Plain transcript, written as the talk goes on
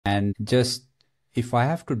And just if I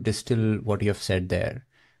have to distill what you have said there,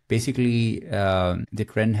 basically the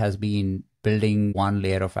trend has been building one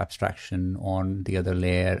layer of abstraction on the other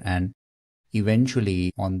layer, and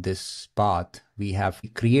eventually on this path we have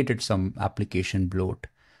created some application bloat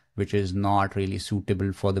which is not really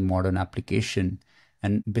suitable for the modern application.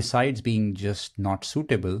 And besides being just not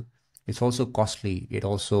suitable, it's also costly. It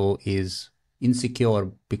also is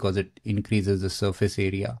insecure because it increases the surface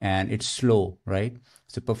area, and it's slow, right?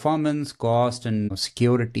 So performance, cost, and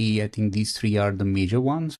security, I think these three are the major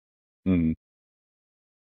ones. Mm.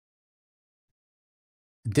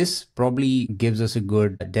 This probably gives us a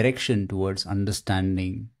good direction towards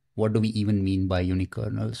understanding what do we even mean by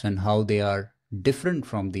unikernels and how they are different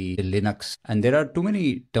from the Linux. And there are too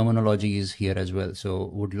many terminologies here as well. So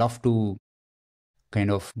would love to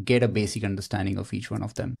kind of get a basic understanding of each one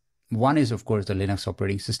of them. One is, of course, the Linux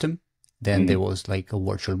operating system. Then there was like a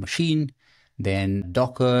virtual machine, then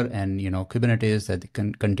Docker and, Kubernetes, that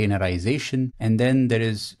containerization. And then there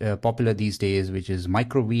is popular these days, which is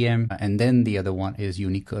micro VM. And then the other one is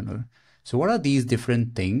unikernel. So what are these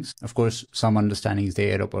different things? Of course, some understanding is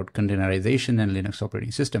there about containerization and Linux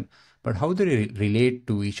operating system, but how do they relate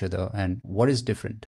to each other and what is different?